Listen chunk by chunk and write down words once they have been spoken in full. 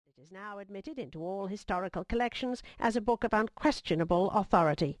is now admitted into all historical collections as a book of unquestionable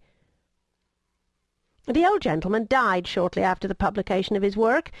authority. The old gentleman died shortly after the publication of his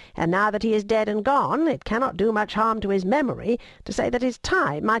work, and now that he is dead and gone, it cannot do much harm to his memory to say that his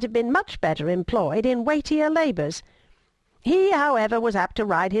time might have been much better employed in weightier labours. He, however, was apt to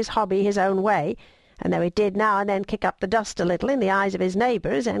ride his hobby his own way, and though it did now and then kick up the dust a little in the eyes of his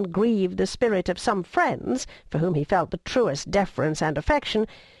neighbours, and grieve the spirit of some friends, for whom he felt the truest deference and affection,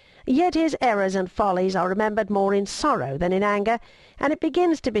 yet his errors and follies are remembered more in sorrow than in anger, and it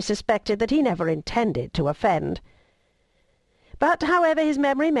begins to be suspected that he never intended to offend. But however his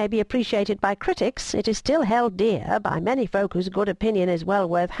memory may be appreciated by critics, it is still held dear by many folk whose good opinion is well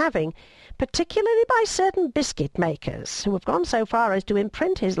worth having, particularly by certain biscuit-makers, who have gone so far as to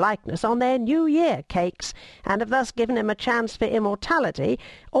imprint his likeness on their New Year cakes, and have thus given him a chance for immortality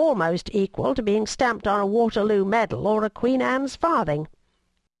almost equal to being stamped on a Waterloo medal or a Queen Anne's farthing.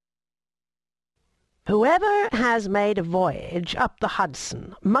 Whoever has made a voyage up the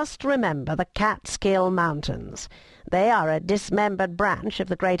Hudson must remember the Catskill Mountains. They are a dismembered branch of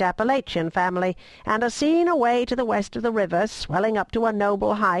the great Appalachian family, and are seen away to the west of the river, swelling up to a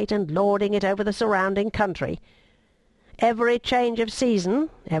noble height and lording it over the surrounding country. Every change of season,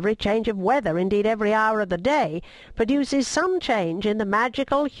 every change of weather, indeed every hour of the day, produces some change in the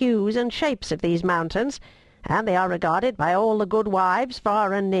magical hues and shapes of these mountains, and they are regarded by all the good wives,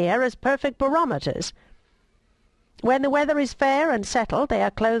 far and near, as perfect barometers. When the weather is fair and settled, they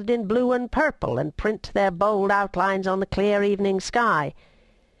are clothed in blue and purple, and print their bold outlines on the clear evening sky.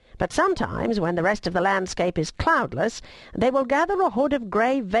 But sometimes, when the rest of the landscape is cloudless, they will gather a hood of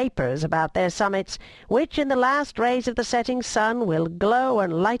grey vapours about their summits, which in the last rays of the setting sun will glow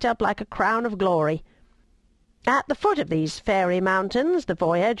and light up like a crown of glory. At the foot of these fairy mountains the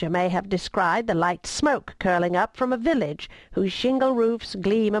voyager may have descried the light smoke curling up from a village whose shingle roofs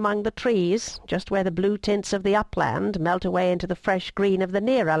gleam among the trees, just where the blue tints of the upland melt away into the fresh green of the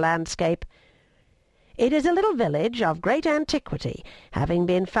nearer landscape. It is a little village of great antiquity, having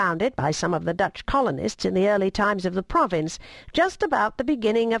been founded by some of the Dutch colonists in the early times of the province, just about the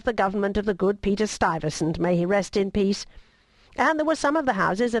beginning of the government of the good Peter Stuyvesant, may he rest in peace. And there were some of the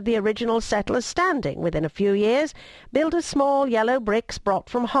houses of the original settlers standing within a few years, built of small yellow bricks brought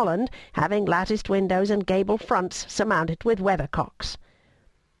from Holland, having latticed windows and gable fronts surmounted with weathercocks.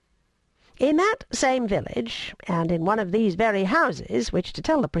 In that same village, and in one of these very houses, which to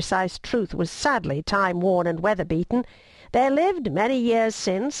tell the precise truth was sadly time-worn and weather-beaten, there lived many years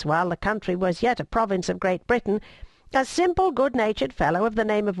since, while the country was yet a province of Great Britain, a simple good-natured fellow of the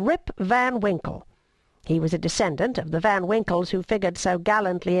name of Rip Van Winkle. He was a descendant of the Van Winkles who figured so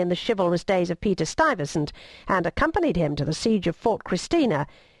gallantly in the chivalrous days of Peter Stuyvesant, and accompanied him to the siege of Fort Christina.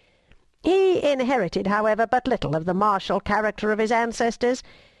 He inherited, however, but little of the martial character of his ancestors.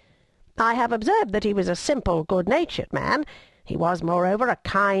 I have observed that he was a simple, good-natured man. He was, moreover, a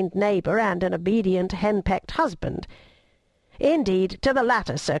kind neighbour and an obedient, henpecked husband. Indeed, to the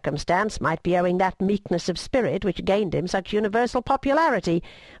latter circumstance might be owing that meekness of spirit which gained him such universal popularity,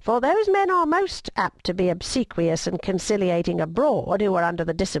 for those men are most apt to be obsequious and conciliating abroad who are under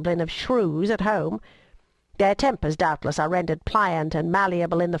the discipline of shrews at home. Their tempers doubtless are rendered pliant and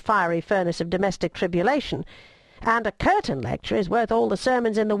malleable in the fiery furnace of domestic tribulation, and a curtain lecture is worth all the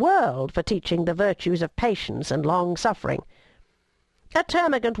sermons in the world for teaching the virtues of patience and long-suffering. A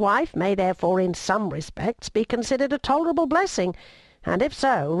termagant wife may therefore in some respects be considered a tolerable blessing, and if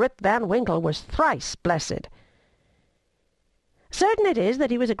so, Rip Van Winkle was thrice blessed. Certain it is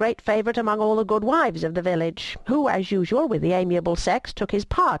that he was a great favourite among all the good wives of the village, who, as usual with the amiable sex, took his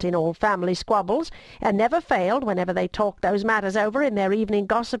part in all family squabbles, and never failed, whenever they talked those matters over in their evening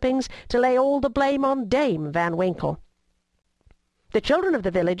gossipings, to lay all the blame on Dame Van Winkle. The children of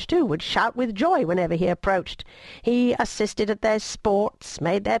the village, too, would shout with joy whenever he approached. He assisted at their sports,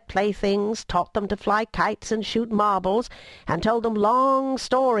 made their playthings, taught them to fly kites and shoot marbles, and told them long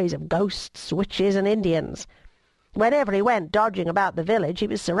stories of ghosts, witches, and Indians. Whenever he went dodging about the village, he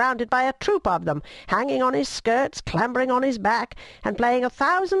was surrounded by a troop of them, hanging on his skirts, clambering on his back, and playing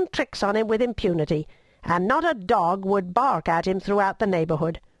 1,000 tricks on him with impunity, and not a dog would bark at him throughout the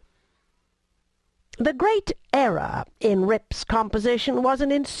neighbourhood. The great error in Rip's composition was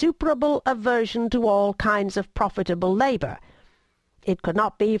an insuperable aversion to all kinds of profitable labour. It could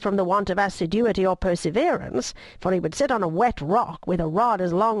not be from the want of assiduity or perseverance, for he would sit on a wet rock with a rod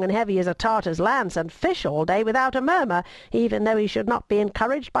as long and heavy as a Tartar's lance and fish all day without a murmur, even though he should not be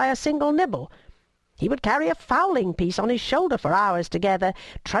encouraged by a single nibble. He would carry a fowling-piece on his shoulder for hours together,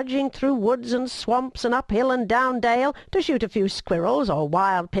 trudging through woods and swamps and up hill and down dale to shoot a few squirrels or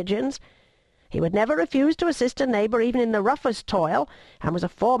wild pigeons. He would never refuse to assist a neighbour even in the roughest toil, and was a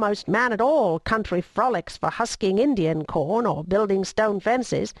foremost man at all country frolics for husking Indian corn or building stone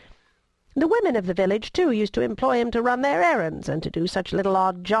fences. The women of the village, too, used to employ him to run their errands, and to do such little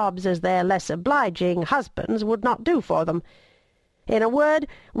odd jobs as their less obliging husbands would not do for them. In a word,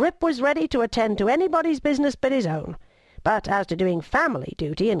 Rip was ready to attend to anybody's business but his own, but as to doing family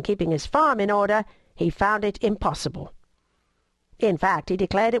duty and keeping his farm in order, he found it impossible. In fact, he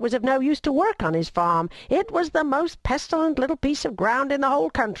declared it was of no use to work on his farm. It was the most pestilent little piece of ground in the whole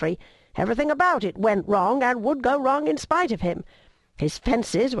country. Everything about it went wrong, and would go wrong in spite of him. His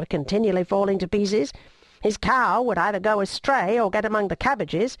fences were continually falling to pieces. His cow would either go astray or get among the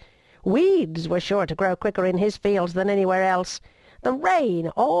cabbages. Weeds were sure to grow quicker in his fields than anywhere else. The rain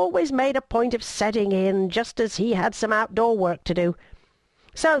always made a point of setting in just as he had some outdoor work to do,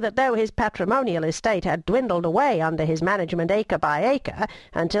 so that though his patrimonial estate had dwindled away under his management acre by acre,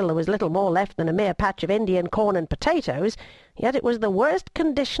 until there was little more left than a mere patch of Indian corn and potatoes, yet it was the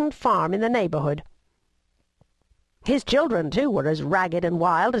worst-conditioned farm in the neighbourhood. His children, too, were as ragged and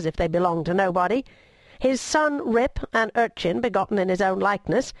wild as if they belonged to nobody. His son Rip, an urchin begotten in his own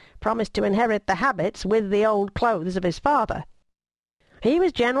likeness, promised to inherit the habits with the old clothes of his father. He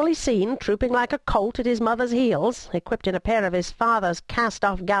was generally seen trooping like a colt at his mother's heels, equipped in a pair of his father's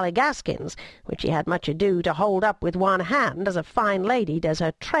cast-off galligaskins, which he had much ado to hold up with one hand, as a fine lady does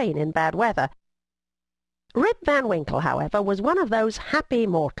her train in bad weather. Rip Van Winkle, however, was one of those happy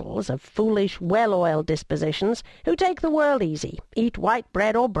mortals of foolish, well-oiled dispositions who take the world easy, eat white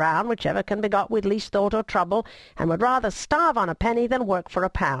bread or brown, whichever can be got with least thought or trouble, and would rather starve on a penny than work for a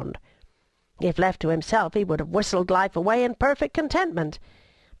pound. If left to himself, he would have whistled life away in perfect contentment.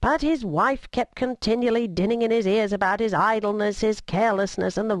 But his wife kept continually dinning in his ears about his idleness, his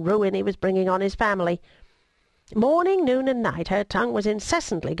carelessness, and the ruin he was bringing on his family. Morning, noon, and night her tongue was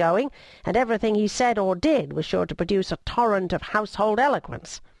incessantly going, and everything he said or did was sure to produce a torrent of household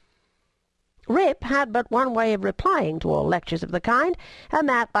eloquence. Rip had but one way of replying to all lectures of the kind, and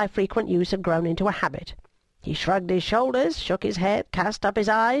that by frequent use had grown into a habit. He shrugged his shoulders, shook his head, cast up his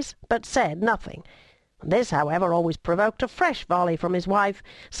eyes, but said nothing. This, however, always provoked a fresh volley from his wife,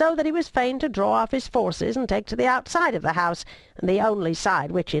 so that he was fain to draw off his forces and take to the outside of the house, the only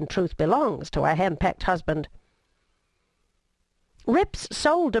side which in truth belongs to a henpecked husband. Rip's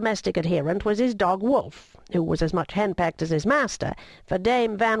sole domestic adherent was his dog Wolf, who was as much henpecked as his master, for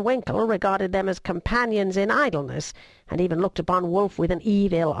Dame Van Winkle regarded them as companions in idleness, and even looked upon Wolf with an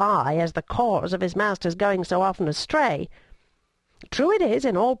evil eye as the cause of his master's going so often astray. True it is,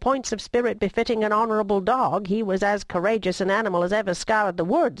 in all points of spirit befitting an honourable dog, he was as courageous an animal as ever scoured the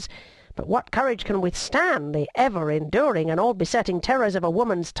woods, but what courage can withstand the ever-enduring and all-besetting terrors of a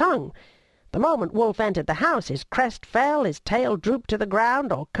woman's tongue? The moment Wolf entered the house, his crest fell, his tail drooped to the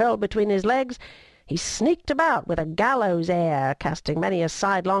ground, or curled between his legs. He sneaked about with a gallows air, casting many a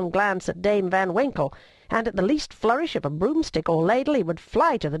sidelong glance at Dame Van Winkle, and at the least flourish of a broomstick or ladle he would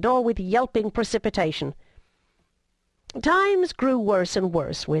fly to the door with yelping precipitation. Times grew worse and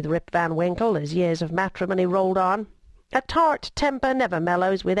worse with Rip Van Winkle as years of matrimony rolled on. A tart temper never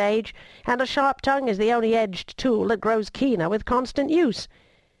mellows with age, and a sharp tongue is the only edged tool that grows keener with constant use.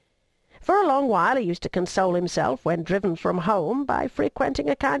 For a long while he used to console himself, when driven from home, by frequenting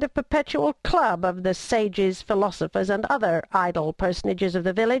a kind of perpetual club of the sages, philosophers, and other idle personages of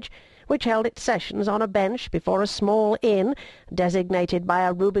the village, which held its sessions on a bench before a small inn, designated by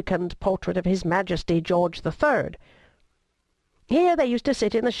a rubicund portrait of His Majesty George III. Here they used to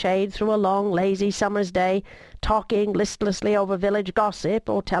sit in the shade through a long, lazy summer's day, talking listlessly over village gossip,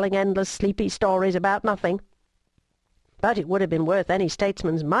 or telling endless sleepy stories about nothing. But it would have been worth any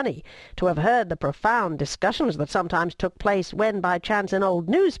statesman's money to have heard the profound discussions that sometimes took place when by chance an old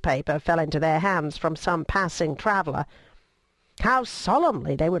newspaper fell into their hands from some passing traveller. How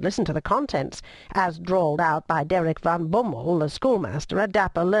solemnly they would listen to the contents, as drawled out by Derrick van Bummel, the schoolmaster, a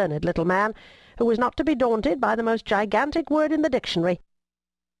dapper, learned little man, who was not to be daunted by the most gigantic word in the dictionary.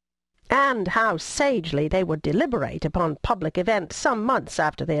 And how sagely they would deliberate upon public events some months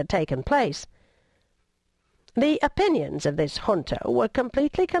after they had taken place. The opinions of this junto were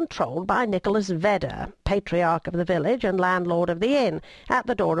completely controlled by Nicholas Vedder, patriarch of the village and landlord of the inn, at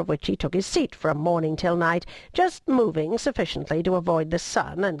the door of which he took his seat from morning till night, just moving sufficiently to avoid the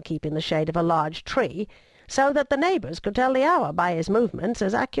sun and keep in the shade of a large tree, so that the neighbours could tell the hour by his movements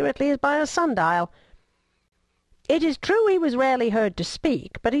as accurately as by a sundial. It is true he was rarely heard to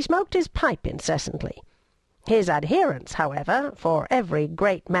speak, but he smoked his pipe incessantly. His adherents, however, for every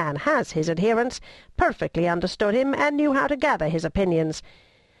great man has his adherents, perfectly understood him and knew how to gather his opinions.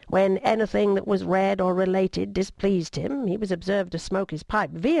 When anything that was read or related displeased him, he was observed to smoke his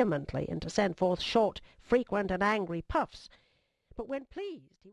pipe vehemently and to send forth short, frequent, and angry puffs. But when pleased, he